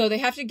 So they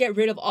have to get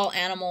rid of all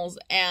animals,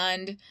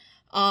 and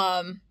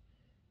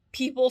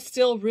people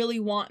still really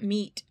want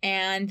meat,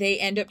 and they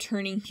end up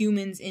turning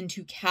humans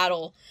into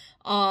cattle.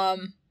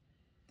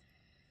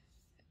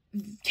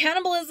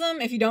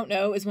 Cannibalism, if you don't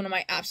know, is one of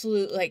my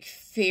absolute like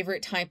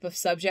favorite type of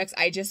subjects.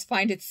 I just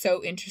find it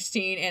so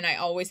interesting, and I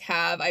always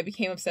have. I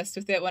became obsessed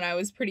with it when I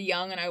was pretty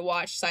young, and I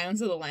watched Silence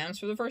of the Lambs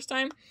for the first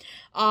time.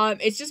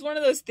 It's just one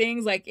of those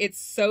things, like, it's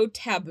so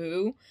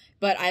taboo,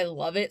 but I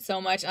love it so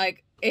much.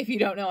 Like, if you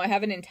don't know, I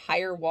have an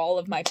entire wall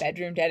of my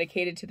bedroom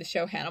dedicated to the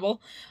show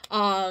Hannibal.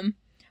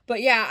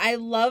 But yeah, I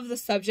love the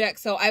subject.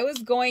 So I was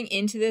going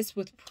into this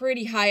with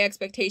pretty high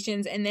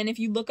expectations. And then if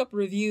you look up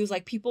reviews,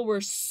 like, people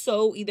were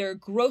so either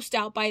grossed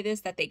out by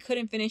this that they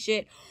couldn't finish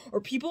it, or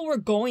people were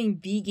going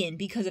vegan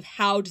because of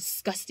how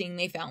disgusting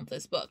they found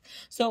this book.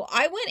 So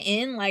I went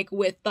in like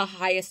with the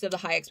highest of the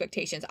high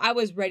expectations. I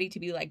was ready to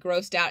be like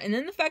grossed out. And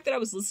then the fact that I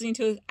was listening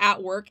to it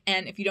at work,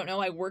 and if you don't know,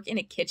 I work in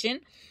a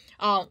kitchen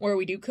where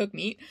we do cook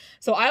meat.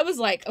 So I was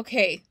like,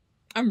 okay,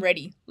 I'm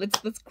ready.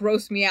 Let's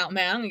gross me out,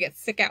 man. I'm gonna get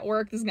sick at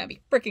work. This is gonna be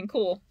freaking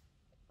cool.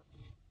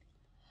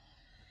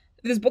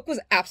 This book was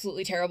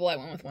absolutely terrible. I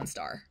went with 1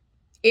 star.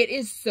 It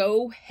is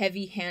so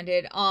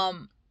heavy-handed.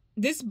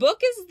 This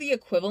book is the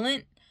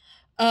equivalent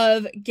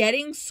of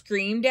getting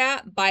screamed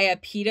at by a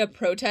PETA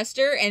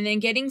protester and then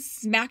getting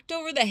smacked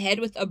over the head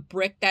with a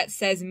brick that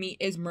says meat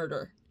is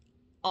murder.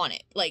 on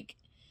it. Like,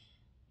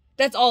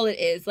 that's all it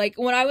is. Like,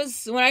 when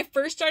I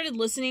first started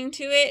listening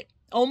to it,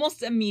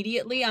 almost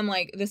immediately, I'm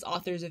like, this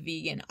author's a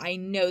vegan. I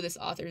know this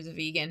author's a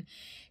vegan.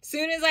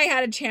 Soon as I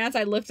had a chance,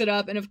 I looked it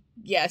up, and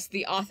yes,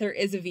 the author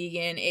is a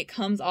vegan. It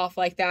comes off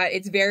like that.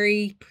 It's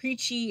very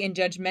preachy and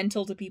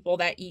judgmental to people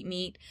that eat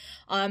meat.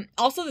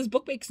 Also, this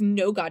book makes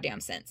no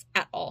goddamn sense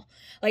at all.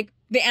 Like,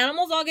 the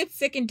animals all get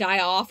sick and die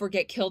off or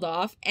get killed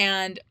off,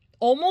 and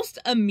almost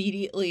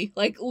immediately,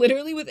 like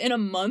literally within a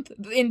month,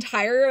 the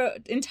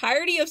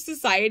entirety of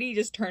society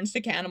just turns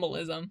to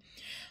cannibalism.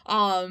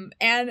 And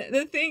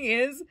the thing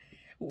is,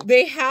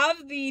 they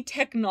have the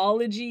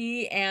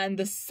technology and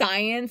the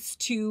science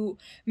to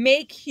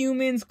make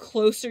humans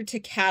closer to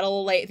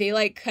cattle. Like, they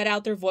like cut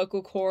out their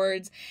vocal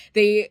cords.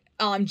 They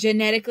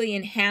genetically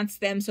enhance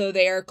them so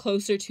they are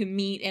closer to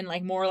meat and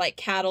like more like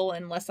cattle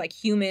and less like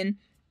human.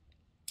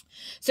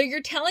 So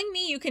you're telling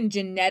me you can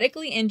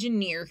genetically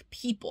engineer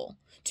people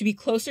to be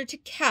closer to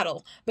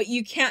cattle, but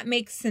you can't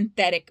make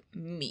synthetic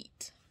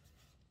meat?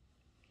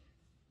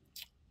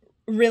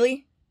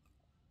 Really?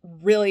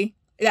 Really?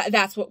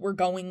 That's what we're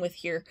going with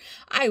here.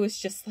 I was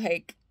just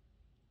like,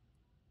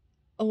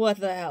 what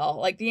the hell?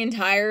 Like, the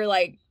entire,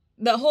 like,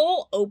 the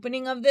whole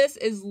opening of this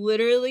is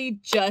literally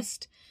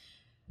just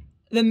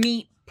the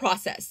meat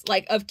process,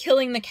 like, of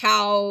killing the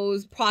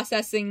cows,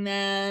 processing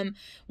them,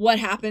 what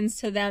happens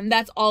to them.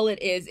 That's all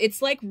it is.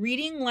 It's like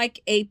reading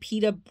like a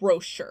PETA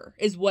brochure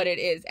is what it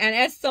is. And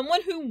as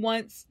someone who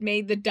once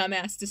made the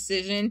dumbass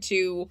decision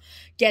to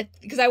get,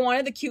 because I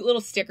wanted the cute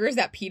little stickers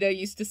that PETA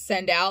used to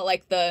send out,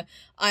 like the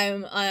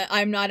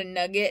I'm not a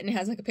nugget, and it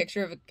has like a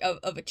picture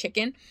of a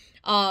chicken.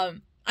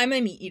 I'm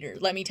a meat eater.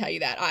 Let me tell you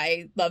that.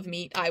 I love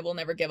meat. I will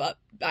never give up.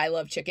 I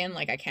love chicken.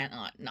 Like, I can't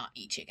not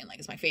eat chicken. Like,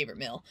 it's my favorite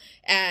meal.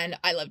 And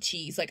I love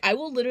cheese. Like, I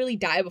will literally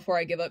die before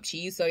I give up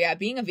cheese. So yeah,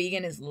 being a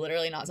vegan is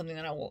literally not something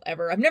that I will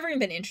ever, I've never even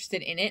been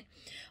interested in it.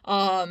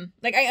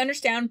 Like, I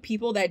understand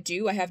people that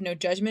do. I have no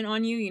judgment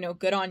on you, you know,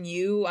 good on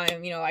you.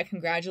 I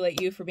congratulate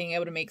you for being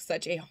able to make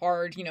such a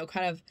hard, you know,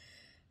 kind of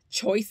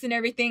choice and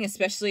everything,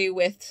 especially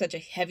with such a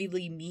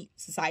heavily meat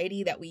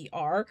society that we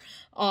are.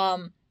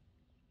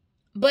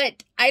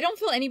 But I don't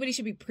feel anybody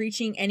should be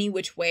preaching any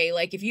which way.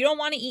 Like, if you don't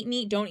want to eat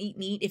meat, don't eat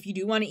meat. If you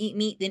do want to eat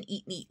meat, then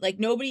eat meat. Like,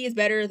 nobody is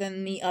better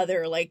than the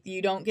other. Like,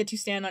 you don't get to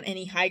stand on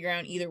any high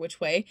ground either which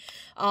way.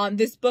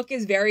 This book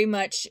is very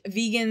much,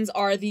 vegans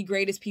are the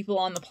greatest people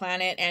on the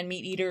planet, and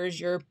meat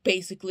eaters, you're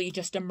basically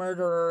just a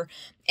murderer,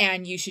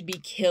 and you should be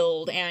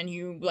killed, and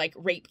you, like,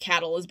 rape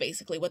cattle is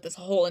basically what this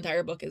whole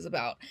entire book is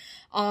about.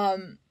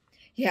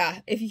 Yeah,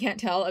 if you can't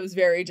tell, I was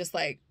very just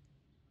like,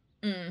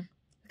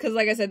 Because,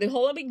 like I said, the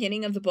whole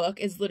beginning of the book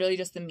is literally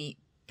just the meat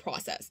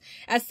process.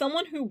 As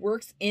someone who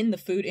works in the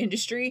food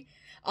industry,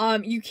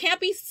 you can't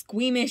be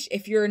squeamish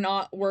if you're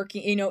not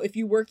working, you know, if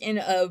you work in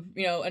a,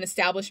 you know, an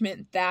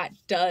establishment that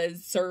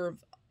does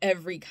serve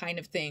every kind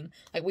of thing.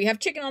 Like, we have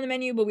chicken on the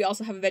menu, but we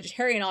also have a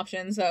vegetarian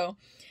option. So,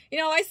 you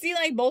know, I see,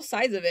 like, both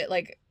sides of it.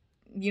 Like,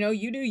 you know,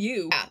 you do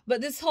you. Yeah,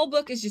 but this whole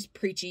book is just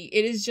preachy.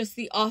 It is just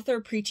the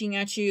author preaching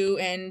at you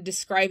and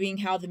describing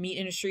how the meat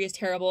industry is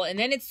terrible. And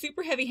then it's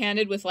super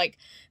heavy-handed with, like,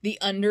 the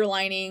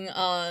underlining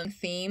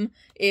theme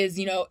is,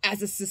 you know,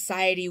 as a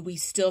society, we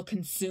still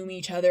consume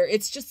each other.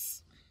 It's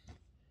just,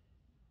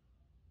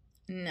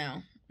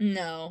 no.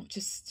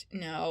 Just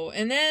no.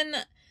 And then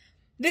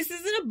this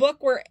isn't a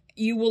book where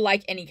you will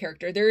like any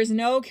character. There is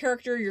no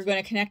character you're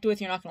going to connect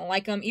with. You're not going to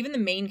like them. Even the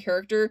main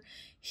character,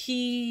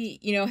 he,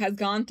 you know, has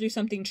gone through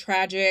something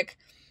tragic,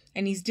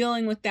 and he's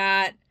dealing with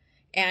that,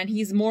 and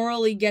he's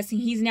morally guessing.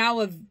 He's now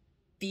a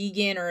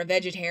vegan or a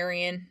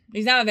vegetarian.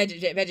 He's not a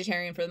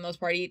vegetarian for the most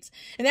part, eats.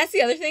 And that's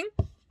the other thing.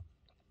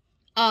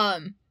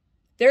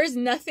 There's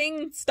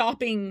nothing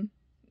stopping,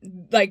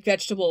 like,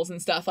 vegetables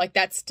and stuff. Like,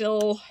 that's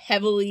still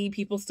heavily,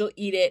 people still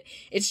eat it.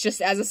 It's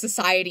just, as a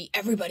society,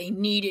 everybody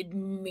needed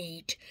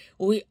meat.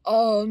 We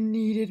all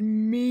needed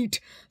meat.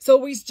 So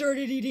we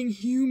started eating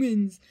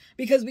humans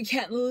because we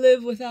can't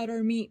live without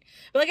our meat.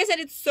 But like I said,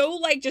 it's so,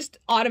 like, just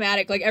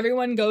automatic. Like,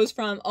 everyone goes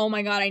from, oh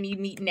my god, I need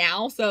meat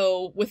now.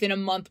 So within a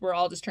month, we're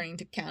all just turning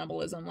to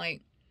cannibalism.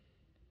 Like,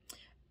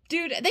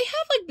 dude, they have,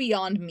 like,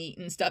 Beyond Meat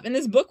and stuff. And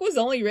this book was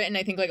only written,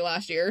 I think, like,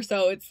 last year.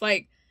 So it's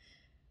like,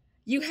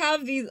 you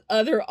have these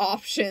other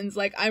options.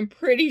 Like, I'm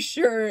pretty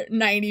sure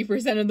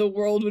 90% of the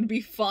world would be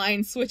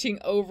fine switching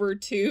over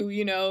to,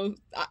 you know,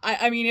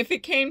 I mean, if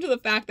it came to the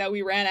fact that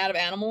we ran out of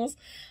animals,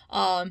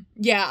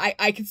 yeah,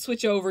 I could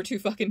switch over to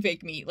fucking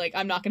fake meat. Like,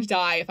 I'm not gonna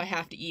die if I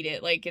have to eat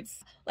it. Like,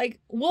 it's, like,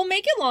 we'll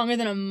make it longer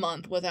than a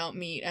month without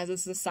meat as a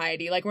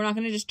society. Like, we're not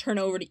gonna just turn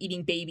over to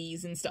eating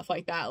babies and stuff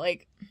like that.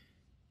 Like,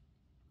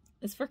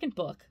 this freaking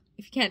book,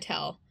 if you can't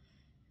tell,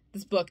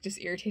 this book just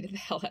irritated the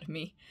hell out of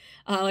me.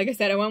 Like I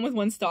said, I went with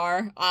 1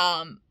 star.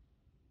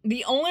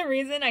 The only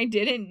reason I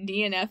didn't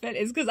DNF it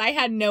is because I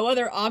had no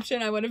other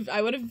option. I would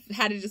have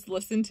had to just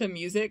listen to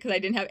music because I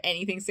didn't have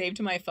anything saved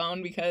to my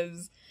phone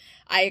because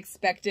I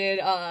expected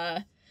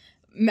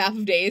Map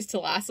of Days to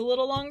last a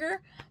little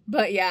longer.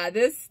 But yeah,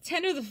 this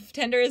Tender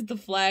is the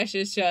Flesh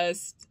is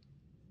just,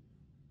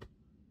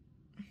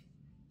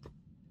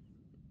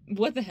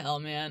 what the hell,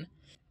 man.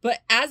 But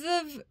as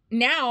of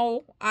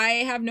now, I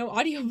have no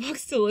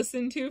audiobooks to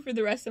listen to for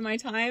the rest of my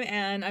time,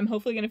 and I'm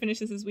hopefully going to finish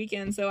this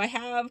weekend. So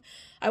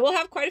I will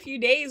have quite a few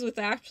days with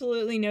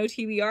absolutely no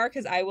TBR,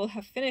 because I will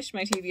have finished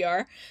my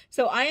TBR.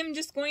 So I am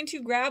just going to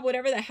grab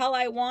whatever the hell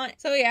I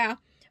want. So yeah,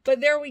 but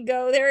there we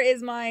go. There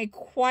is my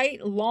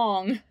quite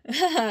long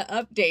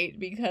update,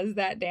 because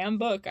that damn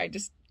book, that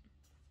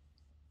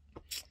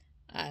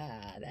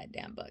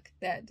damn book.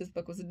 This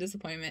book was a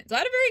disappointment. So I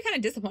had a very kind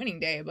of disappointing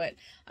day, but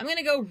I'm going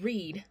to go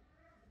read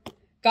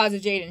Gods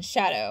of Jade and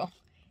Shadow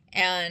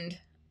and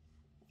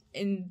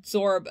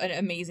absorb an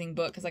amazing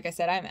book, because like I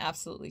said, I'm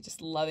absolutely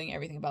just loving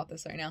everything about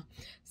this right now.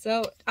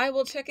 So I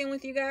will check in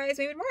with you guys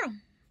maybe tomorrow.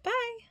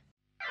 Bye.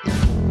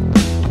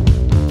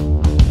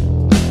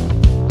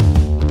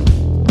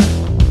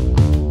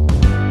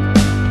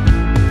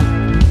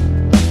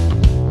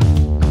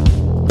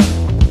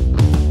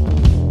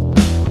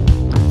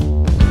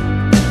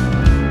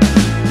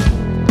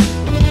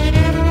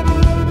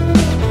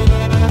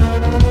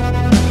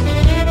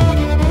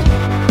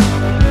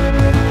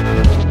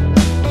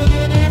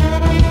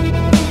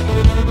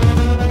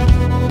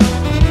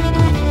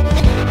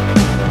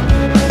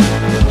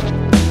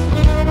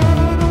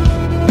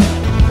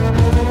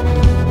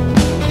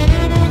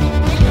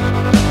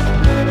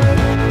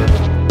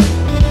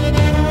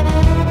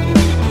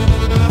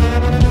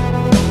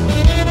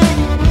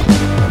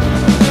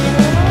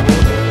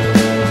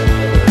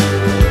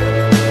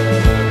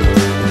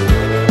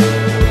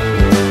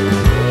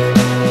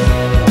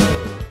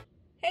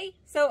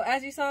 So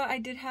as you saw, I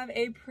did have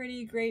a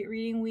pretty great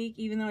reading week,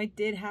 even though I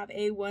did have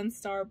a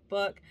 1-star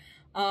book.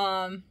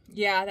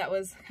 Yeah, that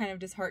was kind of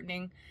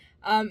disheartening.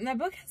 That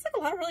book has like a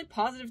lot of really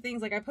positive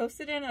things. Like I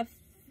posted in a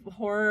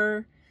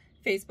horror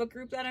Facebook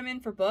group that I'm in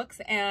for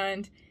books,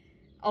 and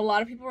a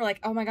lot of people were like,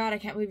 oh my god, I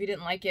can't believe you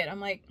didn't like it.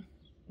 I'm like,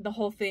 the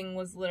whole thing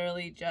was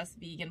literally just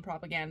vegan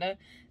propaganda.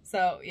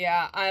 So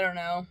yeah, I don't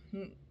know.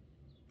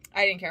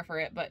 I didn't care for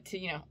it, but to,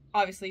 you know,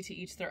 obviously to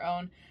each their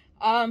own.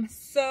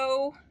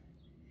 So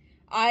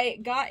I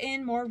got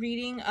in more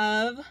reading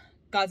of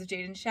Gods of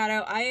Jade and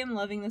Shadow. I am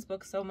loving this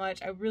book so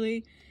much. I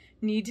really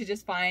need to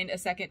just find a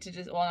second to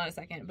just, well, not a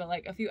second, but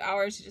like a few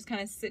hours to just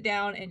kind of sit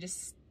down and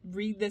just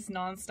read this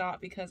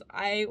nonstop, because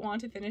I want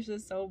to finish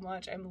this so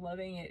much. I'm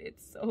loving it.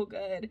 It's so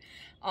good.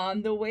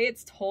 The way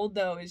it's told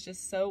though is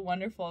just so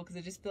wonderful, because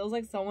it just feels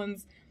like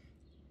someone's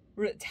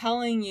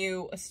telling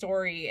you a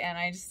story, and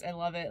I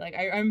love it. Like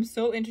I'm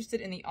so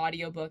interested in the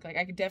audiobook. Like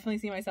I could definitely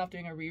see myself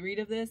doing a reread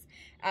of this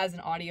as an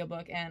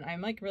audiobook, and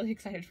I'm like really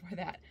excited for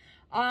that.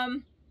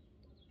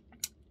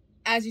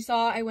 As you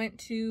saw, I went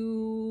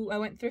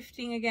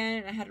thrifting again,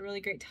 and I had a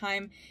really great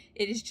time.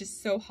 It is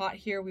just so hot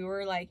here. We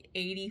were like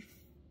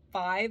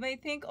 85, I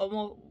think.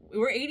 Almost, we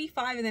were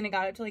 85, and then it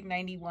got up to like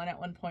 91 at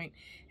one point,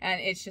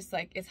 and it's just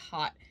like, it's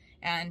hot.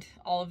 And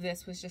all of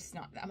this was just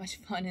not that much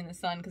fun in the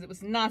sun, because it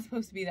was not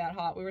supposed to be that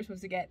hot. We were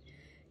supposed to get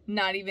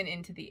not even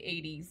into the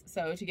 80s,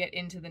 so to get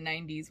into the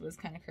 90s was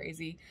kind of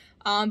crazy.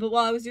 But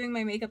while I was doing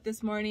my makeup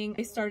this morning,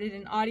 I started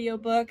an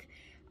audiobook.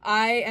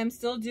 I am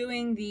still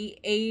doing the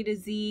A to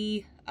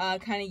Z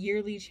kind of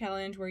yearly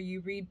challenge, where you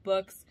read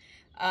books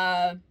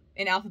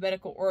in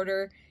alphabetical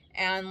order,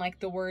 and like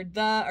the word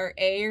the or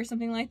a or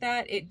something like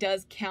that, it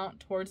does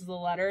count towards the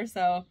letter.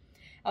 So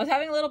I was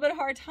having a little bit of a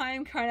hard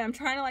time I'm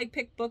trying to like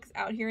pick books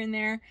out here and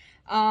there.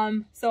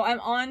 So I'm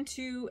on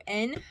to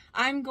N.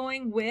 I'm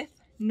going with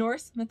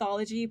Norse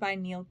Mythology by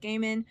Neil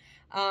Gaiman.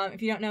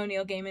 If you don't know,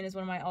 Neil Gaiman is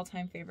one of my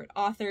all-time favorite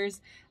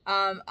authors.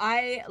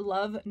 I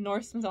love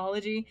Norse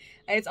mythology.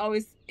 It's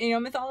always, you know,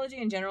 mythology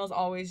in general is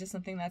always just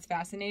something that's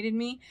fascinated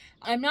me.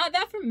 I'm not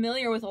that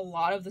familiar with a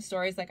lot of the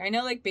stories. Like I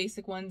know like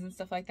basic ones and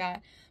stuff like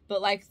that,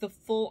 but like the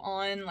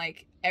full-on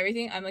like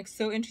everything, I'm like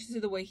so interested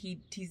in the way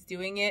he's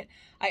doing it.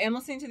 I am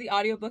listening to the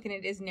audiobook, and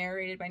it is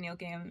narrated by Neil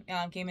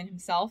Gaiman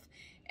himself.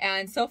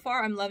 And so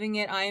far, I'm loving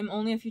it. I am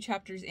only a few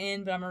chapters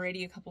in, but I'm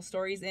already a couple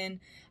stories in.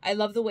 I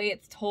love the way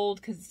it's told,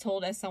 because it's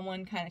told as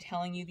someone kind of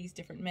telling you these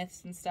different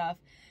myths and stuff,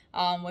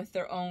 with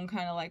their own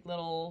kind of like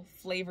little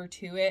flavor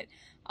to it,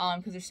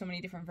 because there's so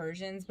many different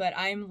versions. But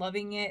I'm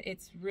loving it.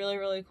 It's really,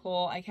 really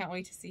cool. I can't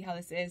wait to see how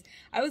this is.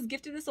 I was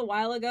gifted this a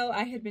while ago.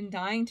 I had been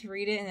dying to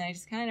read it, and I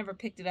just kind of never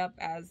picked it up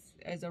as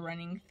a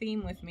running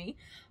theme with me.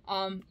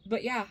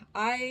 But yeah,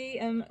 I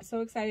am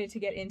so excited to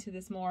get into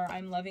this more.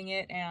 I'm loving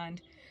it,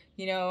 and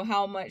you know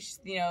how much,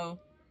 you know,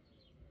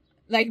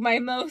 like my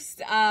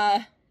most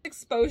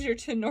exposure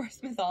to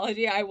Norse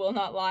mythology, I will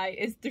not lie,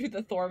 is through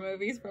the Thor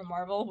movies from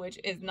Marvel, which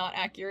is not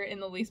accurate in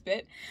the least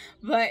bit.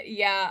 But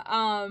yeah,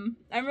 I'm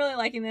really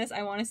liking this.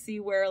 I want to see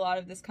where a lot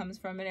of this comes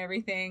from and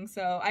everything.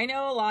 So I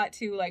know a lot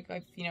too, like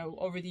I've, you know,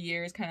 over the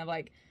years kind of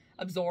like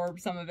absorb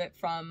some of it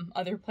from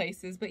other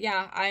places. But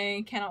yeah,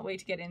 I cannot wait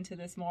to get into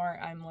this more.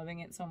 I'm loving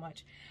it so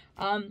much.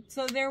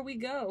 So there we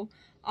go.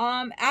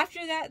 After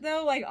that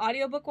though, like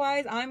audiobook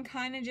wise, I'm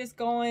kind of just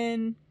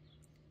going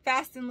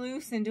fast and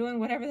loose and doing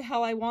whatever the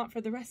hell I want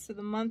for the rest of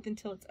the month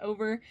until it's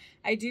over.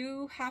 I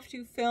do have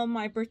to film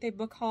my birthday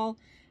book haul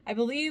I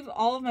believe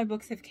all of my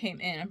books have came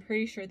in. I'm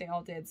pretty sure they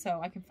all did,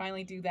 so I can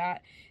finally do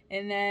that.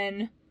 And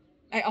then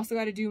I also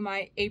got to do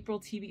my April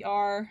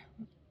TBR,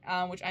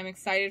 which I'm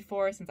excited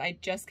for since I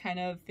just kind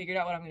of figured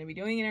out what I'm going to be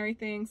doing and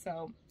everything.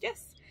 So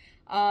yes,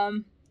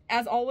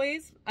 as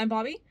always, I'm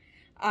Bobby.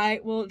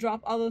 I will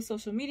drop all those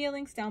social media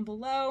links down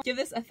below. Give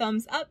this a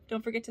thumbs up.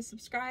 Don't forget to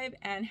subscribe,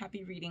 and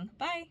happy reading.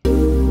 Bye.